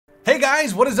Hey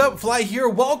guys, what is up? Fly here.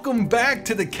 Welcome back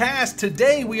to the cast.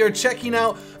 Today we are checking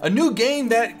out a new game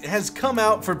that has come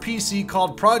out for PC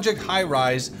called Project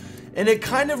Highrise, and it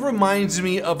kind of reminds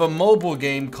me of a mobile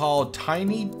game called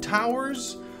Tiny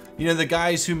Towers. You know, the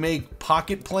guys who make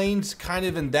pocket planes, kind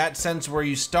of in that sense, where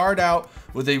you start out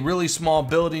with a really small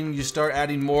building, you start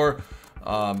adding more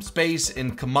space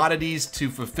and commodities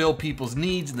to fulfill people's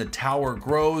needs, and the tower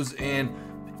grows. And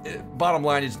bottom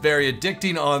line, it's very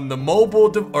addicting on the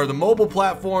mobile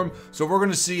platform. So we're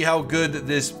going to see how good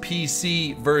this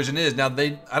PC version is. Now,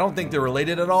 I don't think they're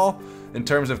related at all in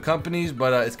terms of companies,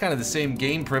 but it's kind of the same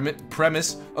game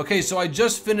premise. Okay, so I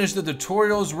just finished the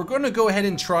tutorials. We're going to go ahead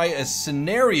and try a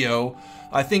scenario.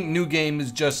 I think new game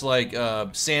is just like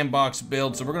sandbox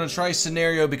build, so we're going to try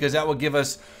scenario because that will give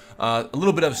us a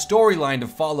little bit of storyline to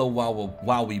follow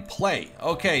while we play.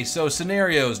 Okay, so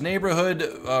scenarios: neighborhood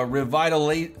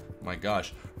revitalization.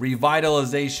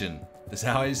 Is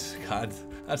how God,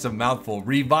 that's a mouthful.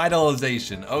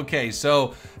 Revitalization. Okay,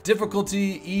 so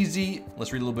difficulty easy.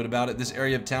 Let's read a little bit about it. This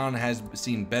area of town has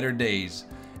seen better days,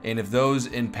 and if those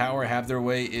in power have their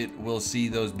way, it will see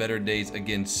those better days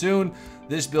again soon.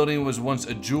 This building was once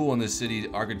a jewel in the city's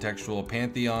architectural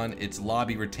pantheon. Its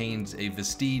lobby retains a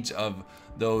vestige of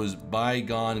those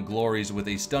bygone glories with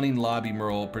a stunning lobby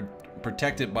mural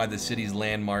protected by the city's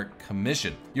landmark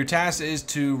commission. Your task is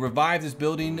to revive this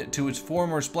building to its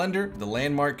former splendor. The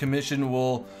landmark commission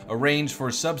will arrange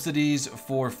for subsidies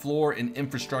for floor and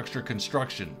infrastructure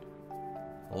construction.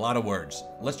 A lot of words.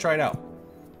 Let's try it out.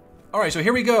 All right, so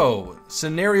here we go.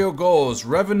 Scenario goals: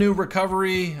 revenue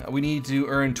recovery. We need to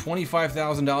earn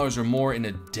 $25,000 or more in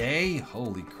a day.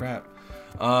 Holy crap.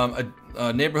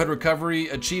 Neighborhood recovery.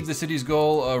 Achieve the city's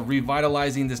goal of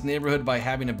revitalizing this neighborhood by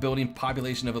having a building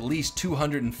population of at least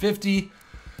 250.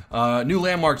 New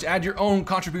landmarks. Add your own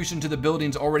contribution to the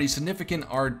building's already significant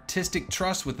artistic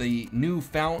trust with a new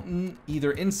fountain,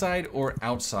 either inside or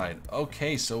outside.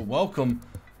 Okay, so welcome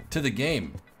to the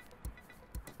game.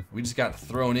 We just got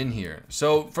thrown in here.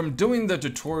 So from doing the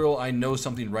tutorial, I know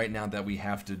something right now that we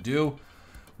have to do.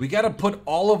 We got to put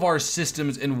all of our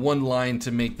systems in one line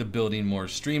to make the building more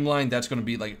streamlined. That's going to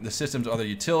be like the systems are the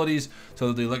utilities.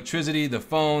 So the electricity, the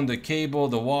phone, the cable,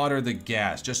 the water, the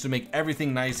gas, just to make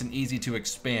everything nice and easy to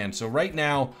expand. So right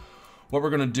now, what we're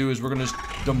going to do is we're going to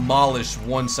demolish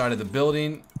one side of the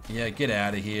building. Yeah, get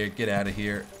out of here. Get out of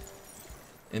here.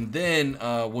 And then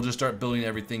we'll just start building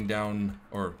everything down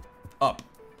or up.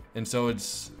 And so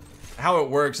it's how it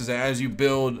works is that as you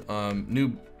build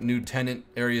new tenant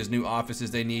areas, new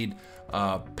offices, they need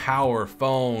power,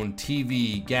 phone,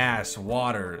 TV, gas,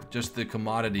 water, just the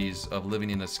commodities of living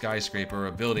in a skyscraper or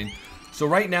a building. So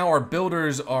right now our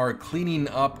builders are cleaning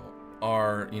up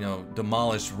our,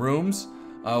 demolished rooms.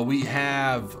 We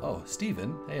have,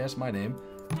 Steven, hey, that's my name.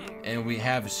 And we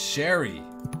have Sherry.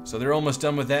 So they're almost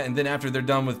done with that. And then after they're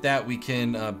done with that, we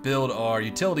can build our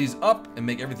utilities up and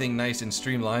make everything nice and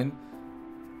streamlined.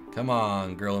 Come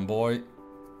on, girl and boy.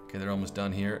 Okay, they're almost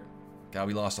done here. God,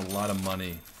 we lost a lot of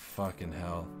money. Fucking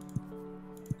hell.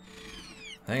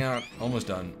 Hang on, almost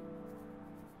done.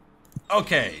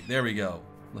 Okay, there we go.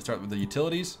 Let's start with the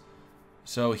utilities.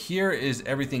 So here is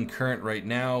everything current right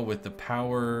now with the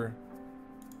power.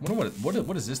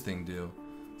 What does this thing do?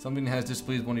 Something has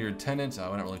displeased one of your tenants.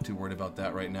 Oh, I'm not really too worried about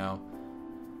that right now.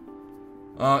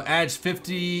 Adds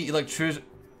 50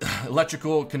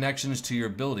 electrical connections to your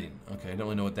building. Okay, I don't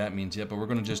really know what that means yet, but we're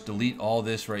gonna just delete all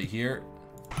this right here.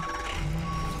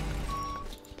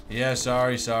 Yeah,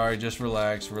 sorry, just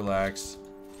relax.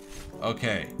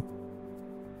 Okay.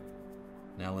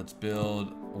 Now let's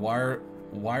build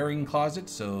wiring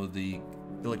closets so the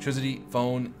electricity,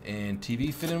 phone, and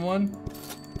TV fit in one.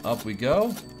 Up we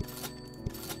go.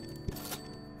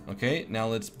 Okay, now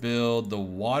let's build the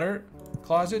water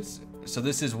closets. So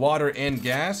this is water and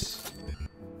gas.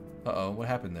 Uh-oh, what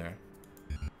happened there?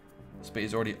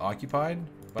 Space already occupied?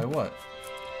 By what?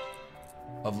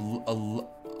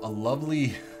 A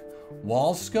lovely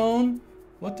wall scone?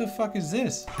 What the fuck is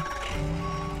this?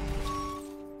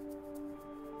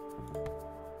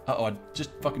 Uh-oh, I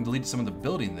just fucking deleted some of the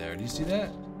building there. Do you see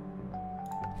that?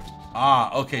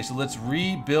 Ah, okay, so let's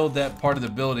rebuild that part of the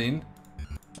building.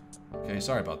 Okay,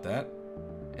 sorry about that.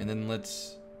 And then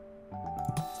let's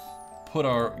put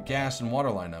our gas and water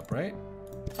line up, right?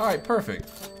 All right, perfect.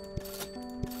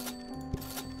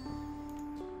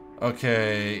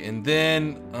 Okay, and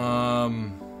then,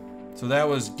 so that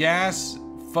was gas,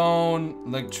 phone,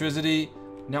 electricity.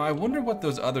 Now I wonder what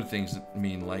those other things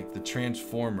mean, like the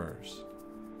transformers.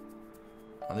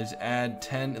 They just add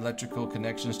 10 electrical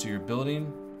connections to your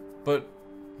building, but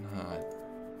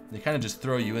they kind of just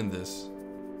throw you in this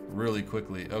really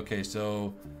quickly. Okay,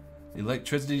 so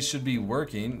Electricity should be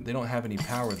working. They don't have any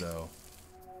power though.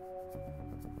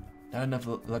 Not enough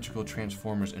electrical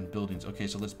transformers in buildings. Okay,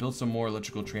 so let's build some more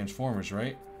electrical transformers,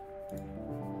 right?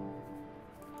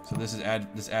 So this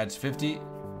adds 50.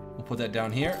 We'll put that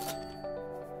down here.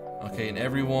 Okay, and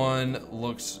everyone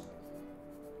looks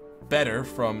better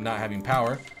from not having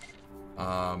power.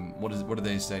 What do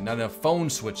they say? Not enough phone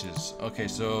switches. Okay,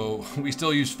 so we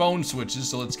still use phone switches,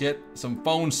 so let's get some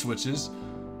phone switches.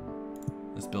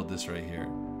 Let's build this right here.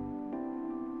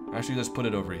 Actually, let's put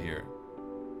it over here,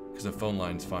 because the phone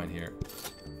line's fine here.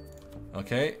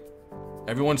 Okay,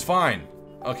 everyone's fine.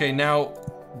 Okay, now,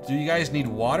 do you guys need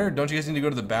water? Don't you guys need to go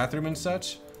to the bathroom and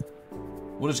such?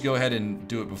 We'll just go ahead and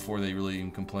do it before they really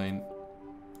even complain.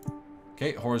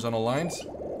 Okay, horizontal lines.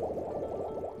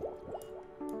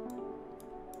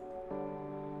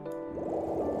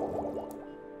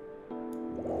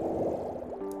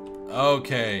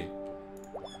 Okay.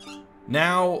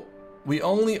 Now, we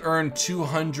only earn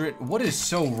 200. What is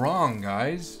so wrong,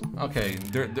 guys? Okay,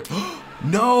 they're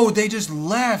no, they just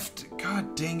left.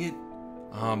 God dang it.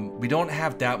 We don't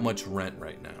have that much rent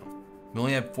right now. We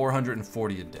only have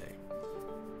 440 a day.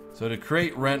 So to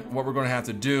create rent, what we're going to have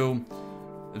to do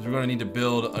is we're going to need to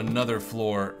build another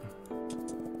floor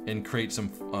and create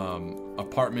some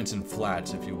apartments and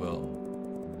flats, if you will.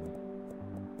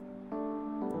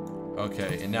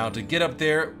 Okay, and now to get up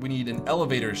there, we need an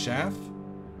elevator shaft.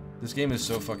 This game is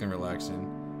so fucking relaxing.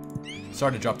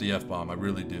 Sorry to drop the F-bomb, I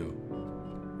really do.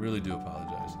 Really do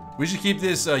apologize. We should keep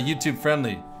this YouTube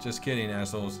friendly. Just kidding,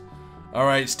 assholes.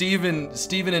 Alright, Steven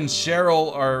and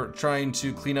Cheryl are trying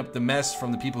to clean up the mess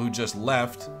from the people who just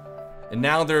left. And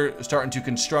now they're starting to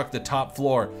construct the top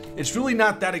floor. It's really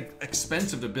not that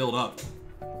expensive to build up.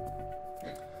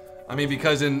 I mean,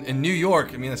 because in New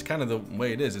York, I mean, that's kind of the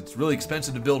way it is. It's really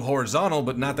expensive to build horizontal,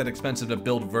 but not that expensive to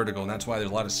build vertical. And that's why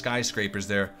there's a lot of skyscrapers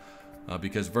there,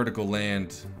 because vertical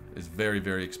land is very,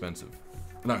 very expensive.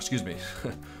 No, excuse me.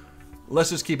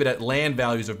 Let's just keep it at land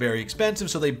values are very expensive,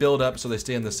 so they build up so they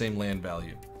stay on the same land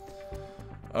value.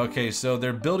 Okay, so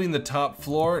they're building the top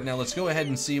floor. Now let's go ahead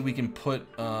and see if we can put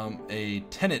a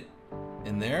tenant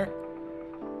in there.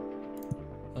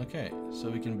 Okay, so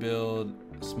we can build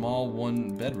a small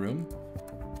 1 bedroom.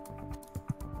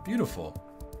 Beautiful.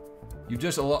 You've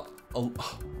just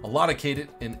allocated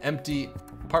an empty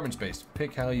apartment space.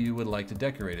 Pick how you would like to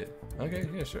decorate it. Okay,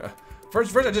 yeah, sure.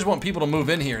 First, I just want people to move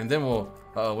in here, and then we'll.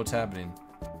 Uh-oh, what's happening?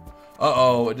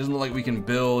 Uh-oh, it doesn't look like we can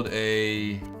build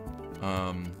a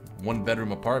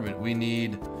 1-bedroom apartment. We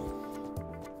need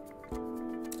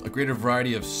a greater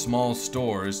variety of small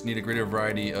stores. Need a greater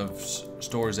variety of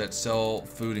stores that sell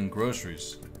food and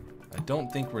groceries. I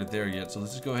don't think we're there yet, so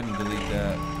let's just go ahead and delete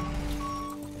that.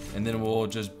 And then we'll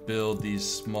just build these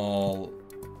small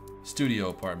studio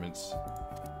apartments.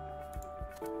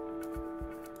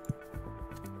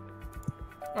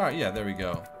 All right, yeah, there we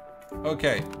go.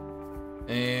 Okay,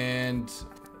 and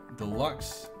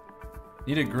deluxe.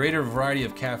 Need a greater variety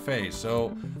of cafes.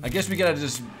 So I guess we gotta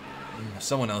just.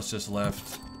 Someone else just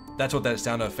left. That's what that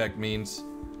sound effect means.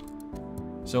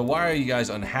 So why are you guys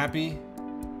unhappy?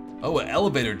 Oh, an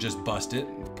elevator just busted.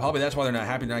 Probably that's why they're not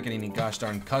happy. They're not getting any gosh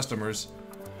darn customers.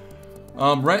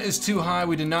 Rent is too high.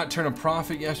 We did not turn a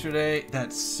profit yesterday.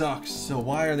 That sucks. So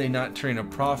why are they not turning a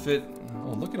profit? Oh,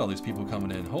 look at all these people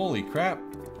coming in. Holy crap.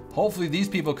 Hopefully these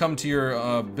people come to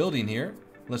your building here.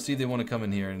 Let's see if they want to come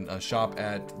in here and shop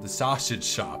at the sausage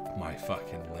shop. My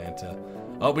fucking Atlanta.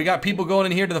 Oh, we got people going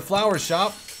in here to the flower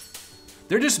shop.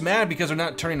 They're just mad because they're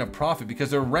not turning a profit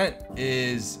because their rent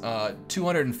is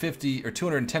 250 or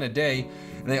 210 a day,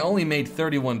 and they only made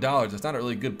 $31. That's not a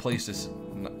really good place to,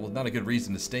 well, not a good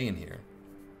reason to stay in here.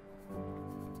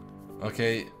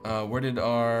 Okay, where did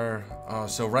our,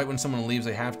 so right when someone leaves,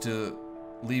 they have to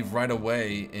leave right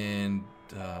away and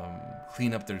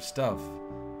clean up their stuff.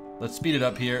 Let's speed it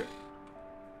up here.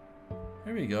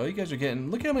 There we go. You guys are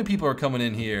getting, look how many people are coming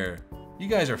in here. You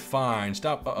guys are fine.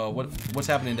 Stop. Uh-oh, what's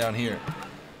happening down here?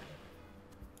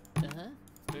 Can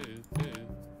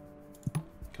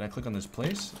I click on this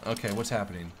place? Okay, what's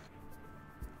happening?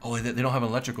 Oh, they don't have an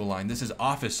electrical line. This is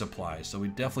office supplies, so we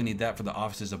definitely need that for the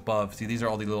offices above. See, these are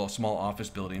all the little small office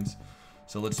buildings.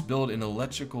 So let's build an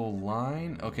electrical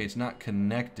line. Okay, it's not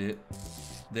connected.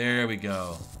 There we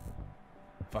go.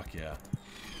 Fuck yeah.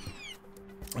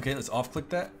 Okay, let's off-click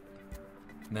that.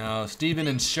 Now, Steven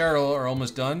and Cheryl are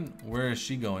almost done. Where is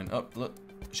she going? Oh, look.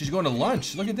 She's going to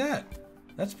lunch. Look at that.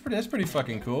 That's pretty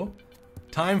fucking cool.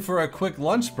 Time for a quick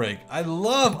lunch break. I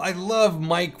love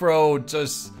micro,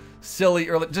 just silly,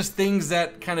 or just things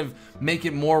that kind of make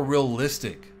it more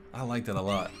realistic. I like that a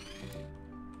lot.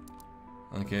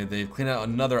 Okay, they've cleaned out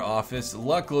another office.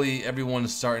 Luckily,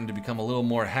 everyone's starting to become a little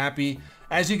more happy.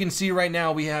 As you can see right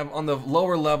now, we have on the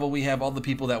lower level, we have all the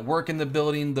people that work in the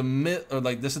building.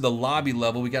 This is the lobby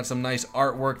level. We got some nice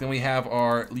artwork. Then we have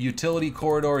our utility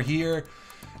corridor here.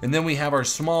 And then we have our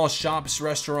small shops,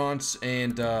 restaurants,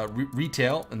 and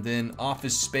retail, and then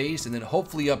office space. And then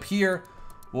hopefully up here,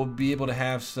 we'll be able to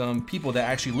have some people that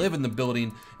actually live in the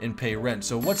building and pay rent.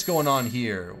 So what's going on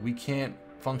here? We can't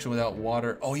function without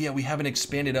water. Oh yeah, we haven't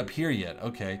expanded up here yet.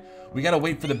 Okay, we gotta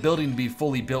wait for the building to be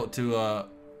fully built to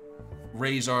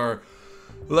raise our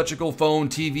electrical, phone,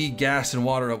 TV, gas, and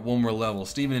water up one more level.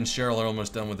 Steven and Cheryl are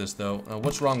almost done with this though.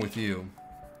 What's wrong with you?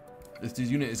 This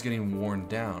unit is getting worn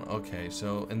down. Okay,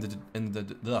 so in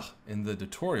the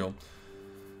tutorial,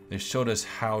 they showed us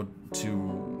how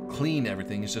to clean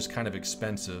everything. It's just kind of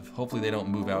expensive. Hopefully they don't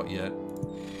move out yet.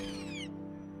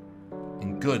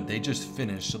 And good, they just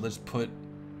finished. So let's put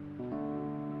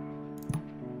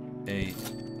a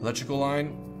electrical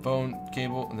line, phone,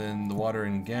 cable, and then the water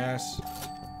and gas,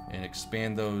 and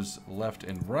expand those left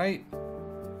and right.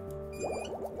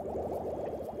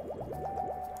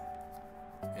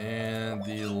 And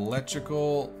the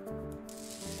electrical,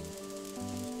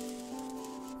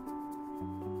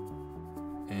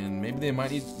 and maybe they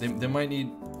might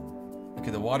need,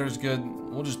 okay, the water's good.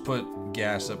 We'll just put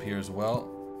gas up here as well.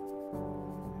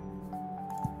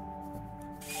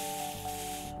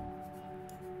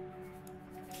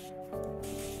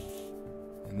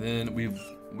 And then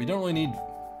we don't really need,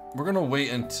 we're gonna wait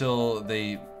until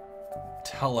they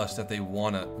tell us that they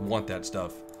want that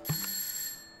stuff.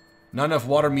 Not enough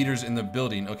water meters in the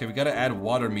building. Okay, we gotta add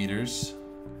water meters.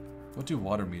 What do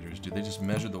water meters do? They just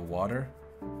measure the water?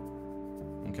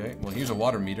 Okay, well here's a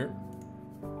water meter.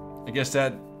 I guess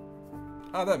that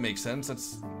makes sense.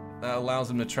 That allows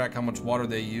them to track how much water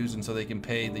they use, and so they can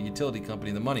pay the utility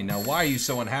company the money. Now, why are you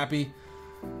so unhappy?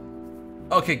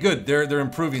 Okay, good. They're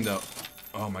improving though.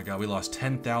 Oh my god, we lost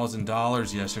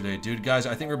 $10,000 yesterday, dude. Guys,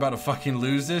 I think we're about to fucking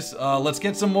lose this. Let's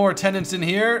get some more tenants in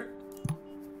here.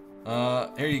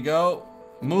 Here you go.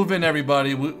 Move in,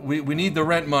 everybody. We need the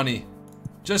rent money.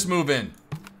 Just move in.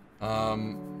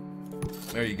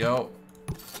 There you go.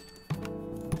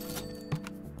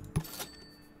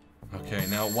 Okay,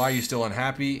 now why are you still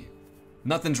unhappy?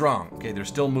 Nothing's wrong. Okay, they're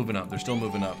still moving up. They're still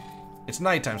moving up. It's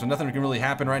nighttime, so nothing can really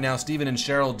happen right now. Steven and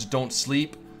Cheryl just don't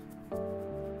sleep.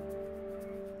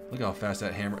 Look how fast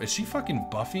that hammer... Is she fucking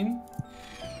buffing?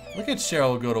 Look at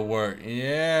Cheryl go to work.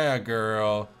 Yeah,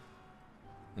 girl.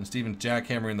 And Steven's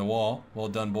jackhammering the wall. Well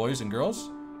done, boys and girls.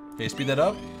 Okay, speed that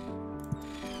up.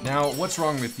 Now, what's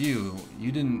wrong with you?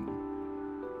 You didn't...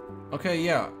 Okay,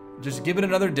 yeah. Just give it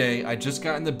another day. I just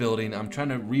got in the building. I'm trying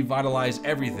to revitalize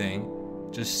everything.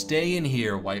 Just stay in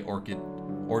here, White Orchid...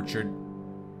 Orchard...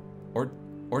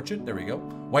 Orchard? There we go.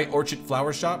 White Orchid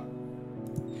Flower Shop.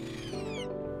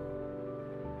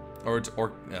 Or it's I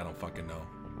don't fucking know.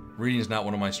 Reading is not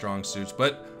one of my strong suits,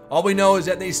 but all we know is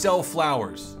that they sell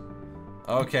flowers.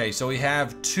 Okay, so we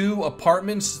have 2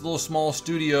 apartments, little small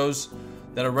studios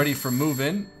that are ready for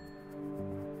move-in.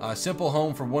 A simple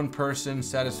home for 1 person,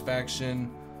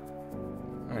 satisfaction.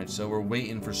 All right, so we're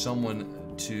waiting for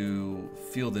someone to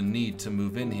feel the need to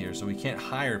move in here, so we can't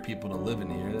hire people to live in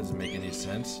here. That doesn't make any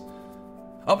sense.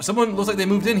 Oh, someone looks like they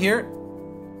moved in here.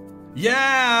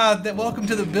 Yeah, welcome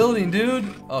to the building,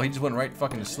 dude. Oh, he just went right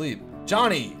fucking to sleep.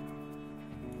 Johnny,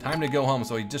 time to go home.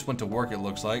 So he just went to work, it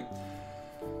looks like.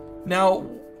 Now,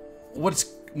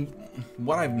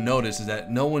 what I've noticed is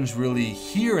that no one's really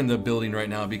here in the building right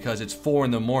now because it's 4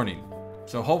 in the morning.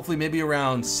 So hopefully maybe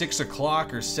around 6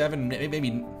 o'clock or 7,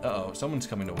 maybe, uh-oh, someone's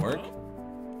coming to work.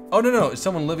 Oh, no, it's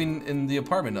someone living in the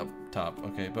apartment up top.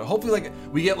 Okay, but hopefully like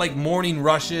we get like morning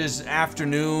rushes,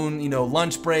 afternoon, you know,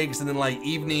 lunch breaks, and then like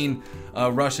evening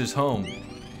rushes home.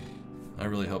 I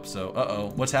really hope so.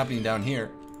 Uh-oh, what's happening down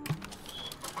here?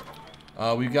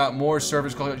 We've got more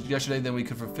service calls yesterday than we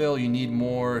could fulfill. You need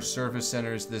more service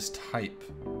centers this type.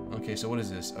 Okay, so what is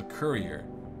this? A courier.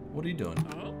 What are you doing?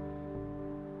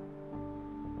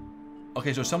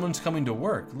 Okay, so someone's coming to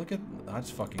work. Look at, that's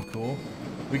fucking cool.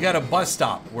 We got a bus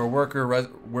stop where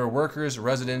workers,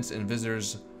 residents, and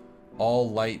visitors all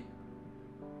light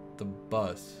the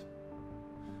bus.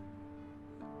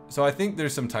 So I think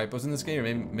there's some typos in this game,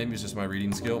 or maybe it's just my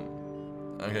reading skill.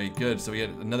 Okay, good. So we had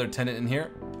another tenant in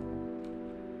here.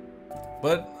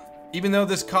 But even though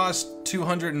this costs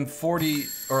 240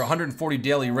 or 140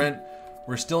 daily rent,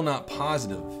 we're still not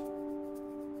positive.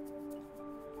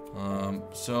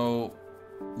 So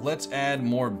let's add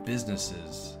more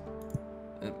businesses.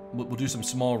 We'll do some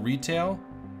small retail.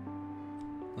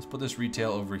 Let's put this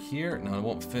retail over here. No, it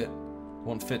won't fit.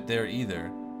 Won't fit there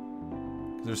either.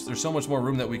 There's so much more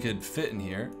room that we could fit in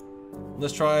here.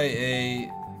 Let's try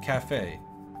a cafe.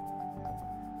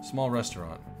 Small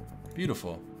restaurant.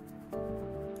 Beautiful.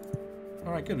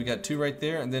 All right, good. We got 2 right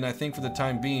there, and then I think for the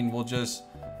time being, we'll just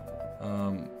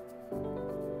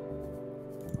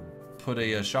put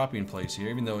a shopping place here.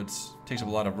 Even though it takes up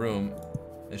a lot of room,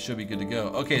 it should be good to go.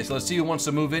 Okay, so let's see who wants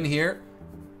to move in here.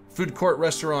 Food court,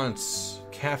 restaurants,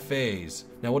 cafes.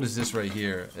 Now, what is this right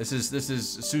here? This is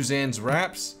Suzanne's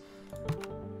Wraps.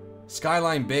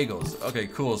 Skyline Bagels. Okay,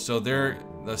 cool. So they're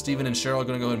Steven and Cheryl are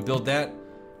gonna go ahead and build that.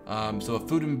 So a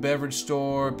food and beverage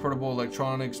store, portable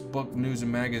electronics, book, news,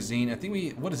 and magazine. I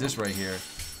think what is this right here?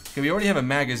 Okay, we already have a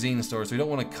magazine store, so we don't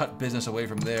want to cut business away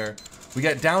from there. We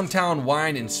got downtown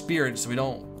wine and spirits, so we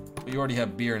already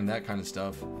have beer and that kind of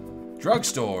stuff.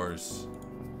 Drugstores,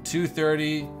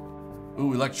 230.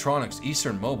 Ooh, electronics,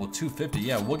 Eastern Mobile, 250.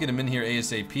 Yeah, we'll get them in here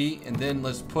ASAP. And then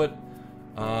let's put,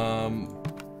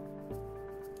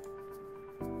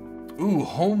 ooh,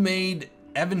 homemade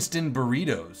Evanston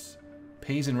burritos.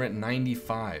 Pays and rent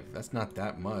 95. That's not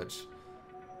that much.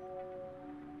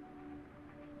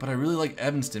 But I really like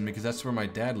Evanston because that's where my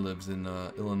dad lives in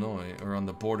Illinois, or on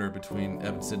the border between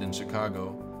Evanston and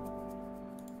Chicago.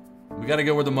 We gotta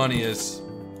go where the money is.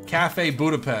 Cafe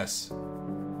Budapest.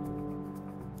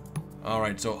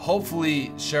 Alright, so hopefully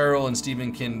Cheryl and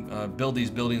Steven can build these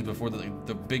buildings before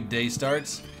the big day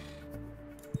starts.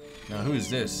 Now, who is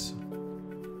this?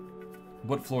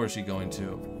 What floor is she going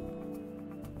to?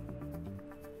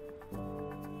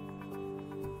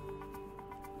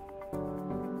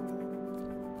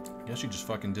 I guess she just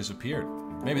fucking disappeared.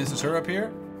 Maybe this is her up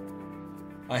here?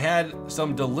 I had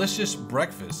some delicious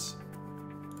breakfast.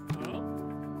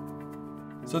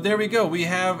 So there we go. We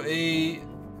have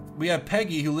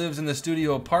Peggy who lives in the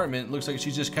studio apartment. Looks like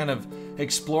she's just kind of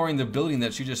exploring the building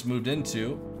that she just moved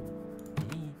into.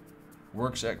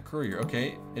 Works at Courier.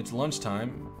 Okay, it's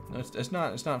lunchtime. It's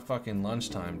not fucking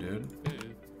lunchtime, dude.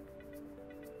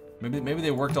 Maybe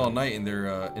they worked all night and their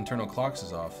internal clocks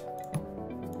is off.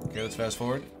 Okay, let's fast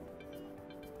forward.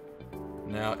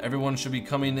 Now everyone should be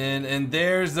coming in, and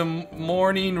there's the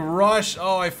morning rush.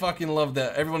 Oh, I fucking love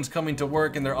that. Everyone's coming to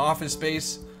work in their office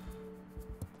space.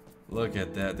 Look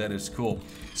at that. That is cool.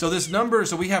 So this number,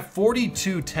 so we have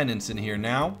 42 tenants in here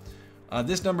now.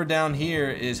 This number down here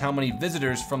is how many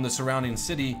visitors from the surrounding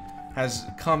city has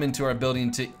come into our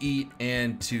building to eat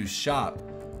and to shop.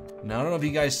 Now, I don't know if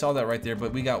you guys saw that right there,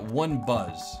 but we got 1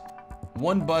 buzz.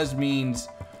 1 buzz means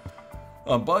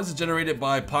a buzz is generated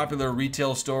by popular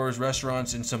retail stores,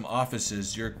 restaurants, and some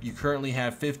offices. You currently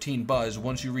have 15 buzz.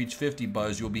 Once you reach 50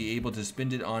 buzz, you'll be able to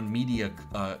spend it on media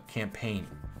campaign.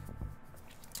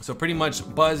 So pretty much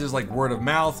buzz is like word of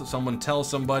mouth. Someone tells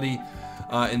somebody,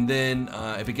 and then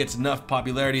if it gets enough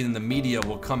popularity, then the media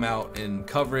will come out and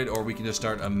cover it, or we can just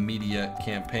start a media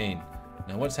campaign.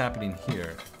 Now what's happening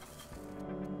here?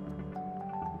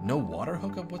 No water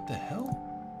hookup? What the hell?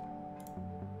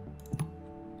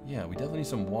 Yeah, we definitely need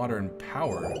some water and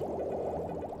power.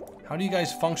 How do you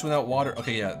guys function without water?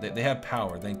 Okay, yeah, they have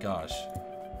power, thank gosh.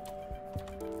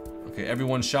 Okay,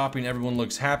 everyone's shopping, everyone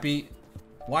looks happy.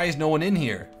 Why is no one in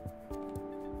here?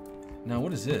 Now,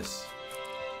 what is this?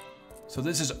 So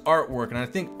this is artwork, and I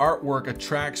think artwork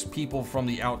attracts people from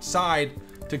the outside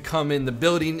to come in the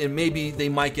building, and maybe they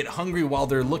might get hungry while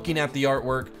they're looking at the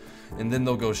artwork, and then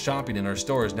they'll go shopping in our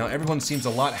stores. Now, everyone seems a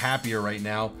lot happier right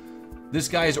now. This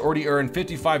guy has already earned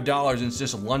 $55 and it's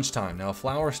just lunchtime. Now, a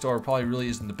flower store probably really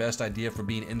isn't the best idea for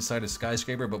being inside a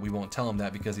skyscraper, but we won't tell him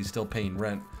that because he's still paying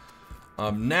rent.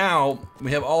 Now,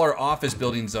 we have all our office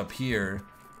buildings up here.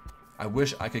 I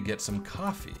wish I could get some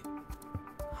coffee.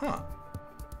 Huh.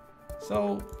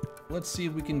 So, let's see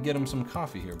if we can get him some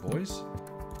coffee here, boys.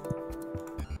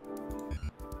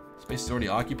 Space is already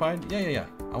occupied? Yeah.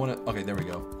 I wanna, okay, there we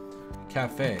go.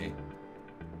 Cafe.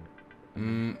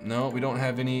 No, we don't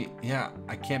have any. Yeah,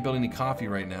 I can't build any coffee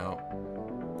right now.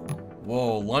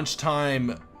 Whoa,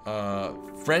 lunchtime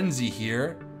frenzy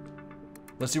here.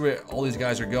 Let's see where all these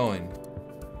guys are going.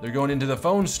 They're going into the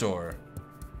phone store.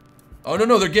 Oh,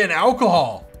 no, they're getting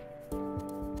alcohol.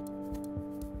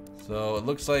 So it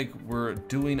looks like we're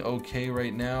doing okay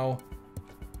right now.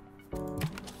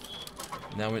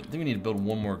 Now, I think we need to build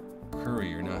 1 more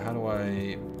courier. Now, how do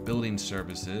I... Building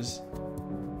services.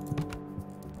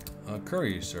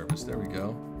 Courier service, there we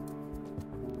go.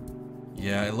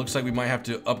 Yeah, it looks like we might have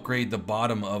to upgrade the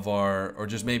bottom of our, or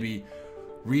just maybe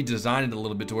redesign it a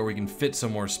little bit to where we can fit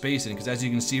some more space in, because as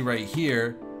you can see right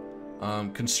here,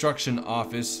 construction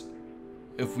office,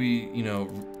 if we, you know,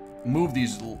 move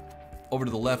these over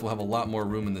to the left, we'll have a lot more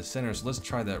room in the center. So let's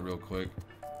try that real quick.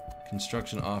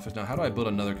 Construction office. Now, how do I build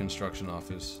another construction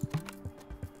office?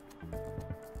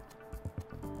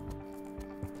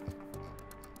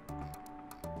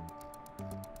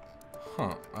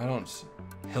 Huh, I don't...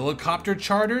 Helicopter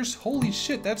charters? Holy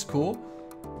shit, that's cool.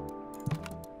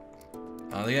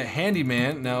 They got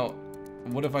handyman. Now,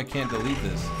 what if I can't delete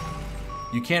this?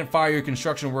 You can't fire your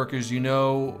construction workers. You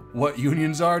know what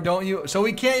unions are, don't you? So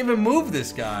we can't even move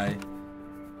this guy.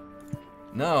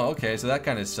 No, okay, so that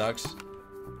kind of sucks.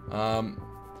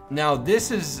 Now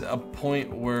this is a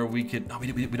point where we could... Oh, we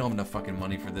don't have enough fucking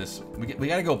money for this. We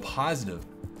gotta go positive.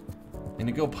 And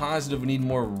to go positive, we need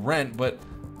more rent, but...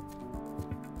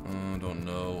 I don't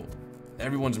know.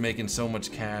 Everyone's making so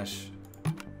much cash.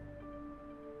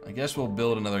 I guess we'll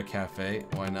build another cafe.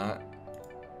 Why not?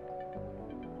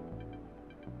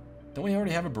 Don't we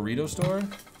already have a burrito store?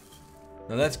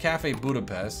 No, that's Cafe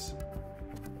Budapest.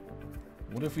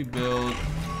 What if we build...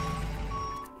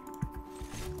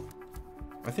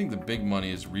 I think the big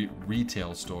money is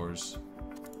retail stores.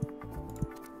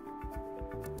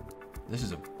 This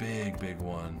is a big, big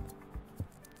one.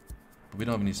 But we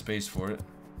don't have any space for it.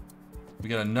 We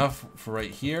got enough for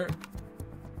right here.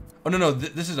 Oh, no, no,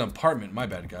 this is an apartment. My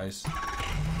bad, guys.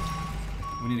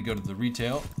 We need to go to the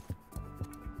retail.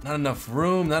 Not enough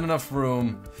room, not enough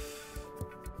room.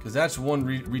 Because that's one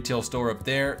retail store up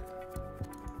there.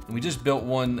 And we just built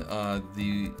one,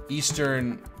 the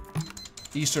Eastern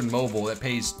Mobile that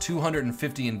pays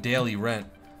 $250 in daily rent.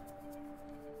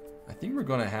 I think we're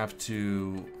gonna have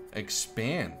to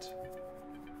expand.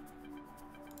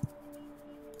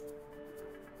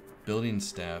 Building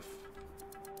staff.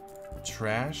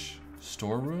 Trash?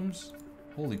 Storerooms?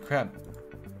 Holy crap.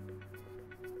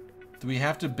 Do we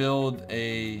have to build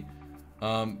a...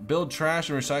 build trash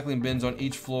and recycling bins on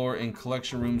each floor and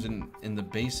collection rooms in the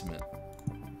basement.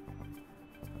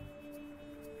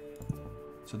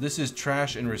 So this is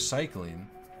trash and recycling.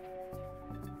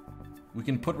 We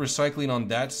can put recycling on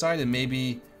that side and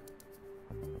maybe...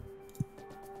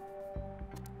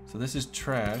 So this is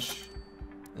trash.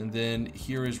 And then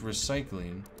here is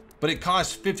recycling. But it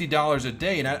costs $50 a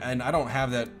day, and I don't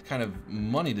have that kind of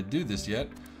money to do this yet.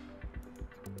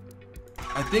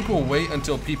 I think we'll wait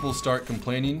until people start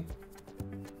complaining.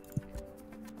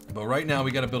 But right now,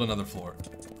 we gotta build another floor.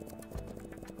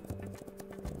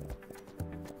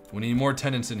 We need more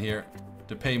tenants in here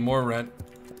to pay more rent.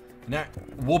 Now,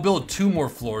 we'll build 2 more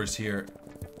floors here.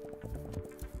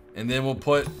 And then we'll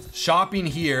put shopping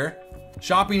here.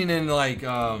 Shopping in like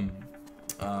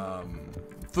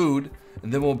food.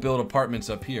 And then we'll build apartments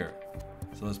up here.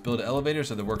 So let's build an elevator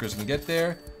so the workers can get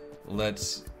there.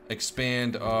 Let's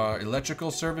expand our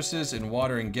electrical services and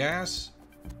water and gas.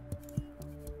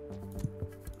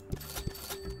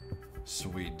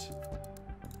 Sweet.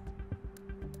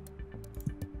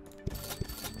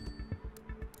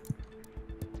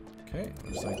 Okay,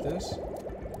 just like this.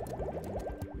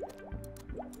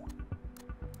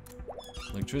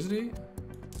 Electricity.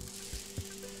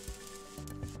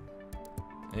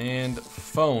 And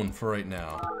phone for right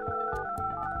now.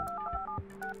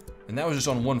 And that was just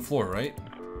on 1 floor, right?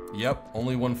 Yep,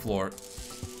 only 1 floor.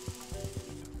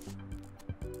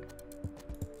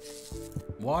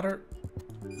 Water.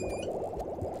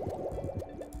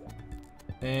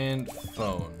 And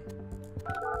phone.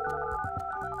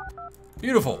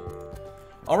 Beautiful.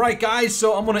 All right, guys,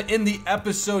 so I'm gonna end the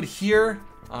episode here.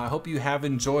 I hope you have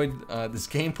enjoyed this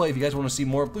gameplay. If you guys want to see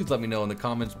more, please let me know in the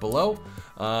comments below.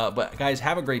 But guys,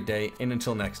 have a great day, and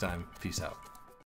until next time, peace out.